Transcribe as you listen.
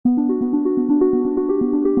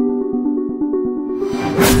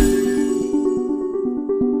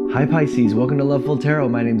Hi Pisces, welcome to Loveful Tarot.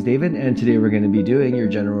 My name is David and today we're going to be doing your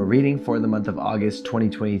general reading for the month of August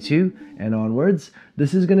 2022 and onwards.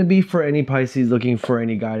 This is going to be for any Pisces looking for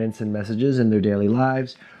any guidance and messages in their daily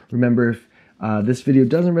lives. Remember, if this video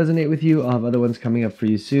doesn't resonate with you, I'll have other ones coming up for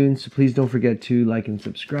you soon. So please don't forget to like and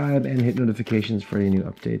subscribe and hit notifications for any new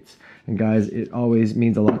updates. And guys, it always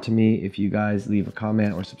means a lot to me if you guys leave a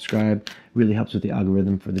comment or subscribe. It really helps with the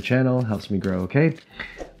algorithm for the channel, helps me grow, okay?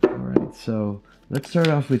 All right, so let's start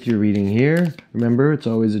off with your reading here. Remember, it's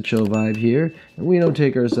always a chill vibe here, and we don't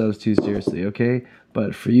take ourselves too seriously, okay?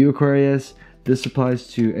 But for you, Aquarius, this applies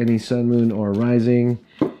to any sun, moon, or rising.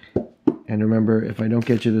 And remember, if I don't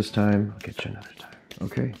get you this time, I'll get you another time,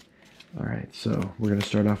 okay? All right, so we're going to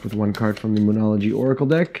start off with one card from the Moonology Oracle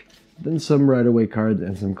deck, then some Rider-Waite cards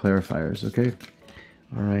and some clarifiers, okay?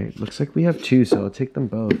 All right, looks like we have two, so I'll take them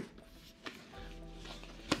both.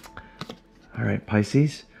 All right,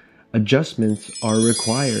 Pisces. Adjustments are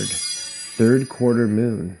required. Third quarter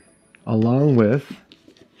moon, along with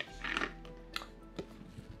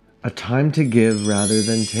a time to give rather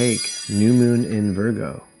than take. New moon in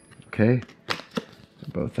Virgo. Okay,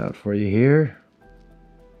 they're both out for you here.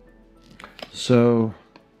 So,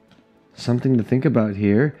 something to think about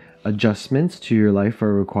here. Adjustments to your life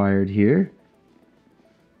are required here.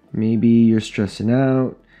 Maybe you're stressing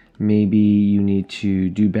out. Maybe you need to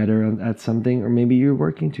do better at something, or maybe you're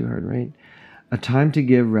working too hard, right? A time to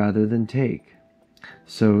give rather than take.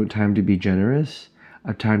 So time to be generous,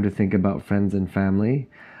 a time to think about friends and family,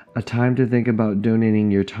 a time to think about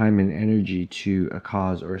donating your time and energy to a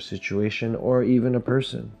cause or a situation or even a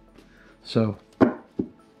person. So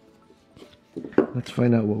let's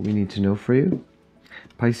find out what we need to know for you.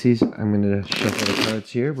 Pisces, I'm going to shuffle the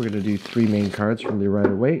cards here. We're going to do three main cards from the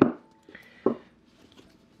Rider-Waite.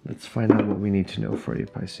 Let's find out what we need to know for you,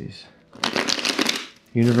 Pisces.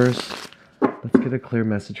 Universe, let's get a clear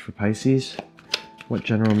message for Pisces. What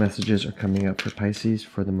general messages are coming up for Pisces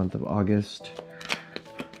for the month of August?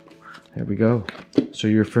 There we go. So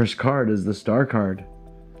your first card is the Star card.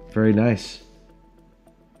 Very nice.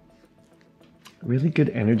 Really good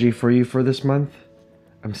energy for you for this month.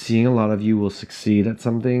 I'm seeing a lot of you will succeed at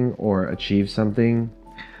something or achieve something.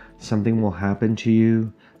 Something will happen to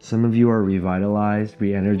you. Some of you are revitalized,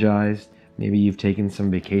 re-energized. Maybe you've taken some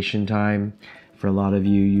vacation time. For a lot of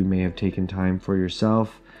you, you may have taken time for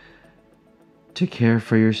yourself, to care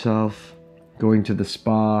for yourself, going to the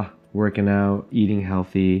spa, working out, eating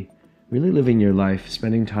healthy, really living your life,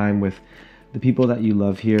 spending time with the people that you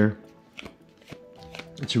love here.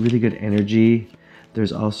 It's a really good energy.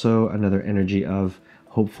 There's also another energy of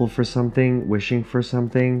hopeful for something, wishing for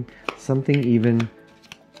something, something even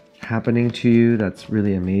happening to you that's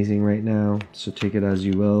really amazing right now. So take it as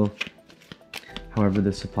you will, however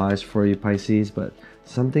this applies for you, Pisces, but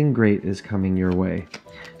something great is coming your way.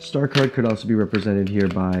 Star card could also be represented here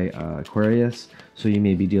by Aquarius, so you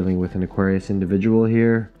may be dealing with an Aquarius individual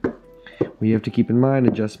here. We have to keep in mind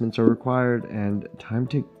adjustments are required and time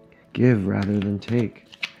to give rather than take.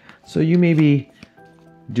 So you may be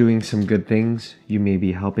doing some good things. You may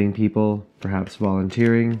be helping people, perhaps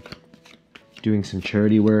volunteering, doing some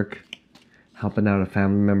charity work, helping out a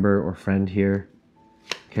family member or friend here,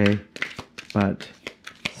 okay? But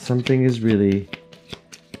something is really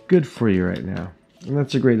good for you right now. And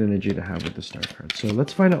that's a great energy to have with the Star card. So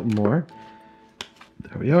let's find out more.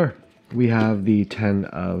 There we are. We have the 10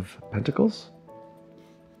 of Pentacles.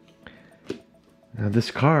 Now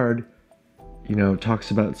this card, you know,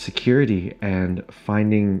 talks about security and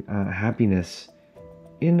finding happiness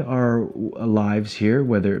in our lives here,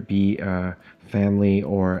 whether it be family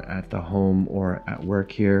or at the home or at work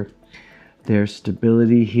here. There's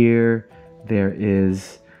stability here. There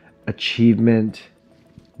is achievement.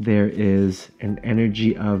 There is an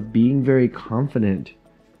energy of being very confident.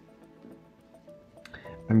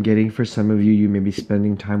 I'm getting for some of you, you may be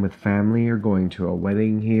spending time with family or going to a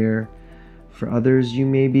wedding here. For others, you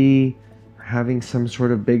may be having some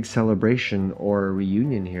sort of big celebration or a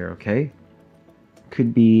reunion here, okay?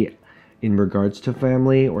 Could be in regards to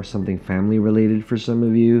family or something family related for some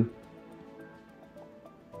of you.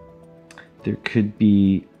 There could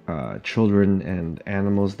be children and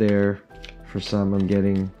animals there. For some, I'm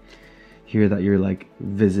getting here that you're like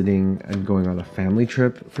visiting and going on a family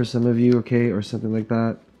trip for some of you, okay? Or something like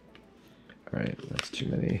that. All right, that's too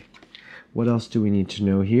many. What else do we need to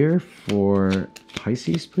know here for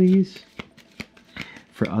Pisces, please?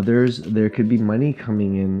 For others, there could be money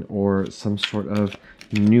coming in or some sort of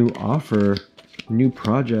new offer, new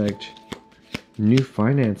project, new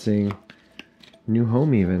financing, new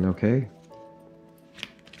home even, okay?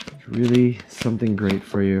 It's really something great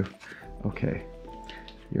for you. Okay.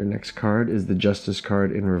 Your next card is the Justice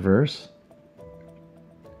card in reverse.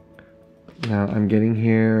 Now I'm getting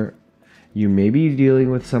here, you may be dealing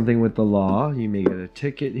with something with the law. You may get a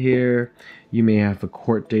ticket here. You may have a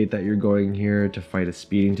court date that you're going here to fight a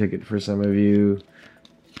speeding ticket for some of you.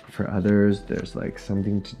 For others, there's like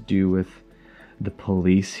something to do with the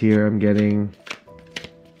police here. I'm getting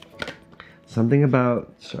something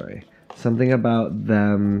about, something about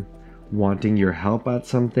them wanting your help at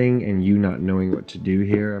something and you not knowing what to do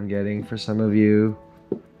here. I'm getting for some of you.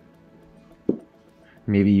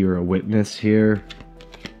 Maybe you're a witness here.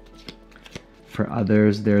 For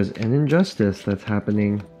others, there's an injustice that's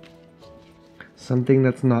happening. Something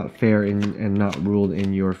that's not fair and not ruled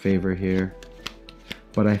in your favor here.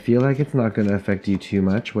 But I feel like it's not going to affect you too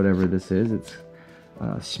much, whatever this is. It's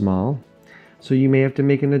small. So you may have to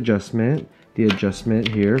make an adjustment. The adjustment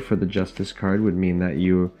here for the Justice card would mean that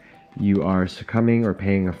you are succumbing or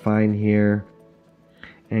paying a fine here.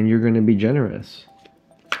 And you're going to be generous.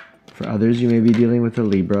 For others, you may be dealing with a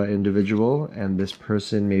Libra individual, and this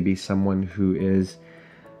person may be someone who is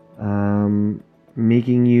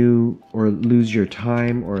making you or lose your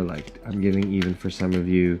time, or like I'm getting even for some of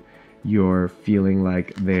you, you're feeling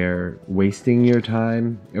like they're wasting your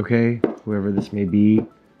time, okay? Whoever this may be.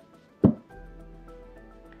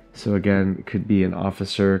 So again, it could be an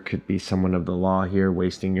officer, could be someone of the law here,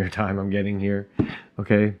 wasting your time, I'm getting here,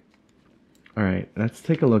 okay? All right, let's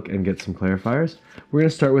take a look and get some clarifiers. We're going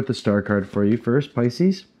to start with the Star card for you first,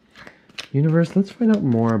 Pisces. Universe, let's find out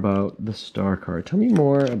more about the Star card. Tell me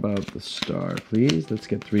more about the Star, please. Let's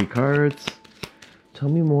get 3 cards. Tell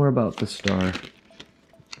me more about the Star.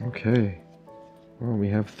 Okay. Well, we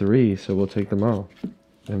have 3, so we'll take them all.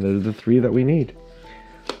 And those are the 3 that we need.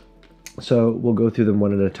 So we'll go through them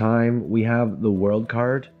one at a time. We have the World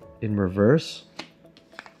card in reverse.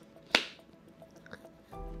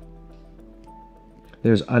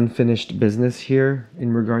 There's unfinished business here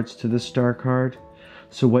in regards to the Star card.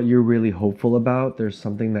 So what you're really hopeful about, there's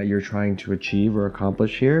something that you're trying to achieve or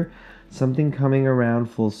accomplish here. Something coming around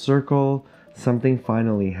full circle, something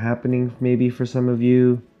finally happening maybe for some of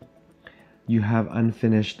you. You have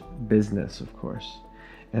unfinished business, of course.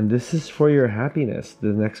 And this is for your happiness. The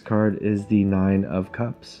next card is the 9 of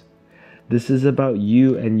Cups. This is about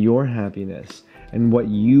you and your happiness and what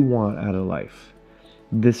you want out of life.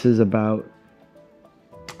 This is about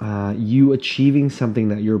you achieving something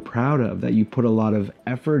that you're proud of, that you put a lot of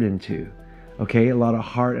effort into, okay? A lot of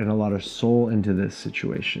heart and a lot of soul into this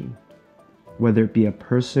situation. Whether it be a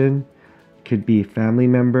person, could be a family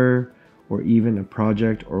member, or even a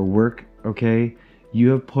project or work, okay? You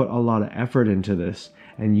have put a lot of effort into this,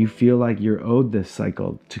 and you feel like you're owed this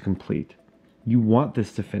cycle to complete. You want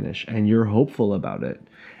this to finish, and you're hopeful about it.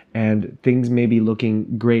 And things may be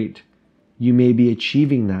looking great. You may be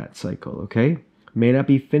achieving that cycle, okay? May not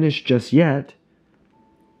be finished just yet.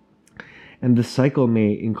 And the cycle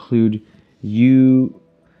may include you.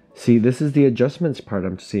 See, this is the adjustments part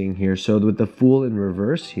I'm seeing here. So with the Fool in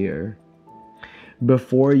reverse here,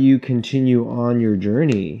 before you continue on your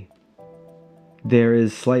journey, there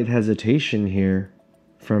is slight hesitation here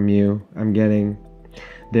from you. I'm getting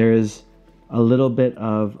there is a little bit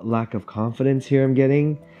of lack of confidence here. I'm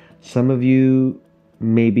getting some of you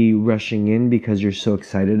maybe rushing in because you're so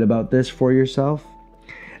excited about this for yourself.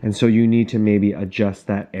 And so you need to maybe adjust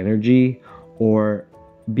that energy or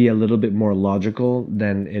be a little bit more logical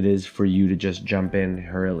than it is for you to just jump in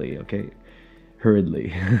hurriedly, okay?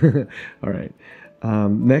 Hurriedly. All right.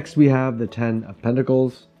 Next we have the 10 of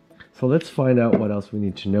Pentacles. So let's find out what else we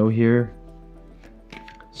need to know here.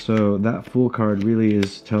 So that Fool card really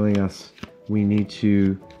is telling us we need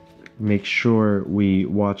to make sure we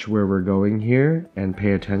watch where we're going here and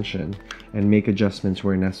pay attention and make adjustments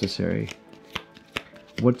where necessary.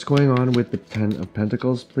 What's going on with the 10 of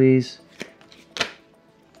Pentacles, please?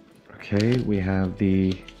 Okay, we have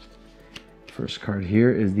the first card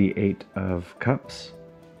here is the 8 of Cups.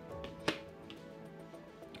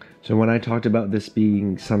 So when I talked about this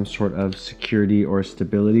being some sort of security or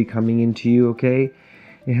stability coming into you, okay,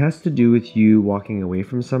 it has to do with you walking away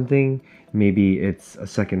from something. Maybe it's a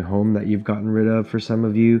second home that you've gotten rid of for some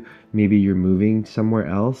of you. Maybe you're moving somewhere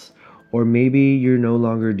else. Or maybe you're no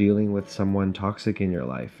longer dealing with someone toxic in your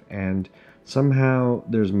life. And somehow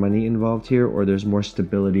there's money involved here, or there's more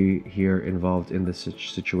stability here involved in this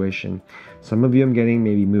situation. Some of you I'm getting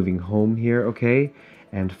maybe moving home here, okay?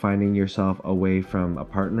 And finding yourself away from a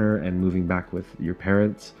partner and moving back with your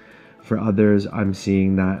parents. For others, I'm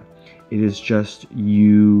seeing that it is just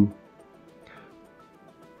you.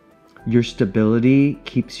 Your stability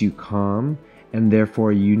keeps you calm, and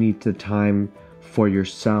therefore you need the time for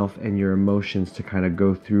yourself and your emotions to kind of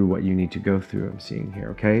go through what you need to go through, I'm seeing here,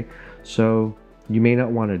 okay? So you may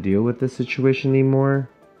not want to deal with this situation anymore.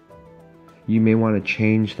 You may want to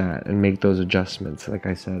change that and make those adjustments, like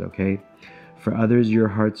I said, okay? For others, your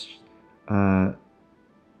heart's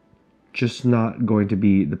just not going to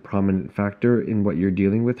be the prominent factor in what you're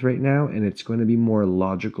dealing with right now, and it's going to be more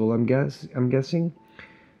logical, I'm guessing.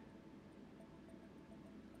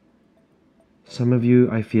 Some of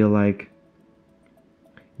you, I feel like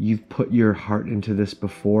you've put your heart into this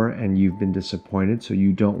before and you've been disappointed, so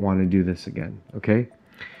you don't want to do this again, okay?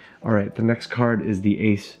 All right, the next card is the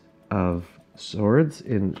Ace of Swords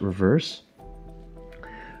in reverse.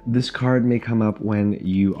 This card may come up when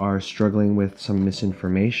you are struggling with some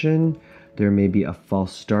misinformation. There may be a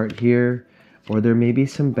false start here, or there may be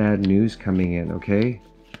some bad news coming in, okay?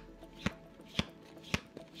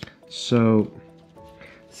 So,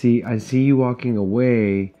 see, I see you walking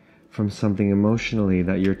away from something emotionally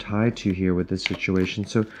that you're tied to here with this situation.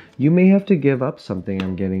 So you may have to give up something,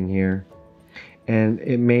 I'm getting here. And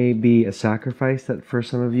it may be a sacrifice that for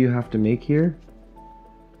some of you have to make here.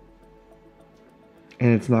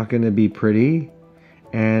 And it's not going to be pretty,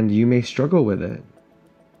 and you may struggle with it.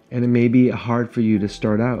 And it may be hard for you to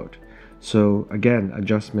start out. So again,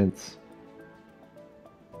 adjustments.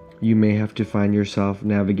 You may have to find yourself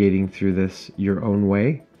navigating through this your own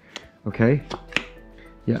way. Okay?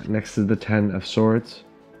 Yeah, next is the Ten of Swords.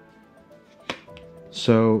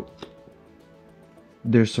 So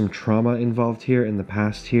there's some trauma involved here in the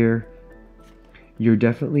past here. You're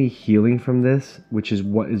definitely healing from this, which is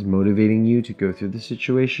what is motivating you to go through the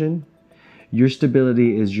situation. Your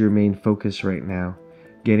stability is your main focus right now.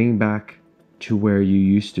 Getting back to where you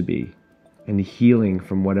used to be and healing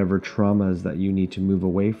from whatever traumas that you need to move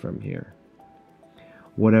away from here.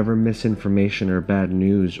 Whatever misinformation or bad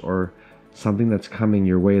news or something that's coming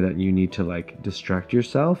your way that you need to like distract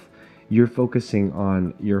yourself, you're focusing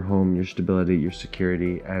on your home, your stability, your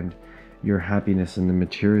security, and your happiness in the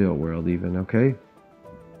material world even, okay?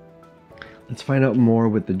 Let's find out more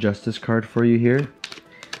with the Justice card for you here.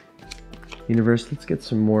 Universe, let's get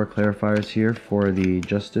some more clarifiers here for the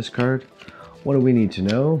Justice card. What do we need to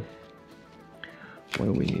know? What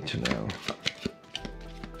do we need to know?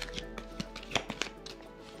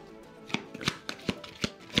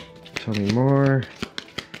 Tell me more.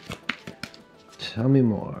 Tell me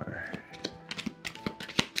more.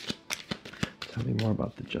 Tell me more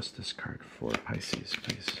about the Justice card for Pisces,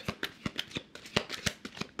 please.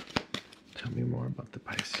 Tell me more about the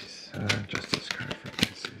Pisces. Justice card for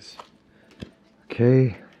Pisces.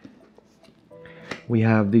 Okay. We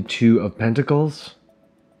have the Two of Pentacles.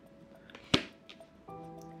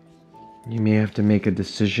 You may have to make a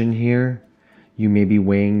decision here. You may be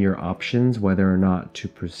weighing your options, whether or not to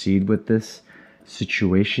proceed with this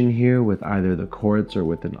situation here with either the courts or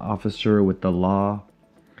with an officer or with the law.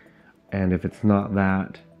 And if it's not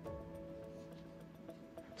that,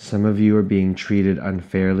 some of you are being treated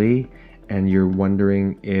unfairly and you're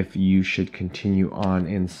wondering if you should continue on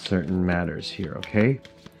in certain matters here, okay?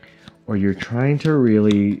 Or you're trying to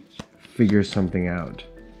really figure something out.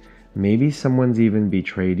 Maybe someone's even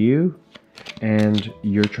betrayed you and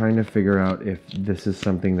you're trying to figure out if this is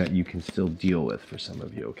something that you can still deal with for some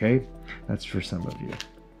of you, okay? That's for some of you.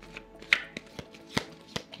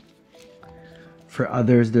 For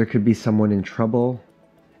others, there could be someone in trouble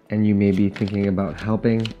and you may be thinking about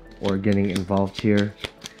helping or getting involved here.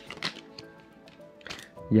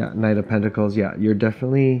 Yeah, Knight of Pentacles. Yeah, you're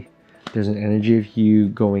definitely, there's an energy of you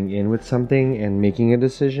going in with something and making a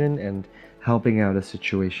decision and helping out a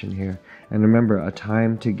situation here. And remember, a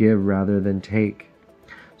time to give rather than take.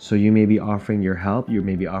 So you may be offering your help, you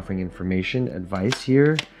may be offering information, advice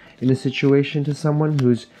here in a situation to someone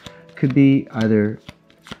who's could be either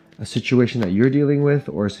a situation that you're dealing with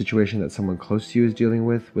or a situation that someone close to you is dealing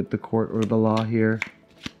with the court or the law here.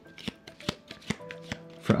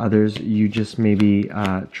 For others, you just may be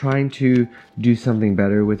trying to do something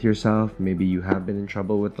better with yourself. Maybe you have been in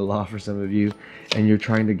trouble with the law for some of you and you're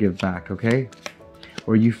trying to give back, okay?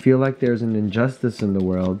 Or you feel like there's an injustice in the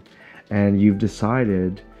world and you've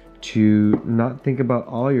decided to not think about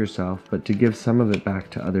all yourself, but to give some of it back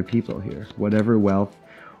to other people here. Whatever wealth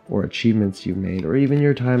or achievements you've made, or even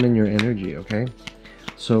your time and your energy, okay?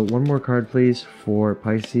 So one more card, please, for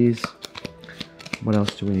Pisces. What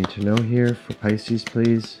else do we need to know here for Pisces,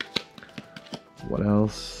 please? What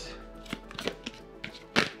else?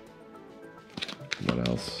 What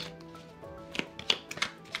else?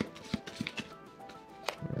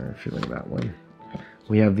 I'm feeling that one.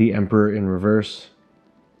 We have the Emperor in reverse.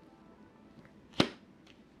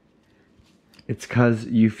 It's because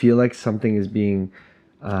you feel like something is being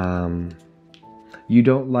You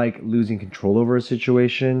don't like losing control over a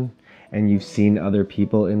situation, and you've seen other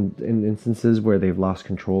people in instances where they've lost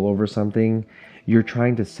control over something. You're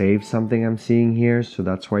trying to save something, I'm seeing here, so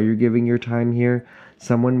that's why you're giving your time here.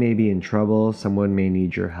 Someone may be in trouble, someone may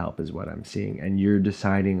need your help is what I'm seeing, and you're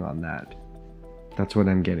deciding on that. That's what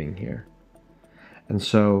I'm getting here. And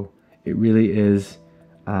so it really is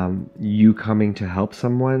you coming to help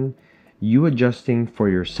someone, you adjusting for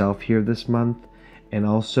yourself here this month, and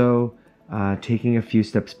also taking a few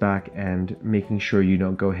steps back and making sure you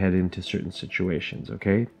don't go head into certain situations,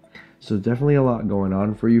 okay? So definitely a lot going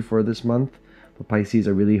on for you for this month. But Pisces,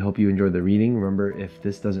 I really hope you enjoyed the reading. Remember, if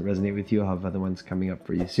this doesn't resonate with you, I'll have other ones coming up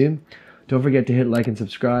for you soon. Don't forget to hit like and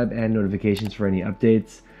subscribe and notifications for any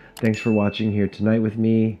updates. Thanks for watching here tonight with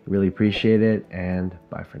me. Really appreciate it, and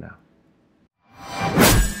bye for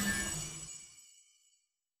now.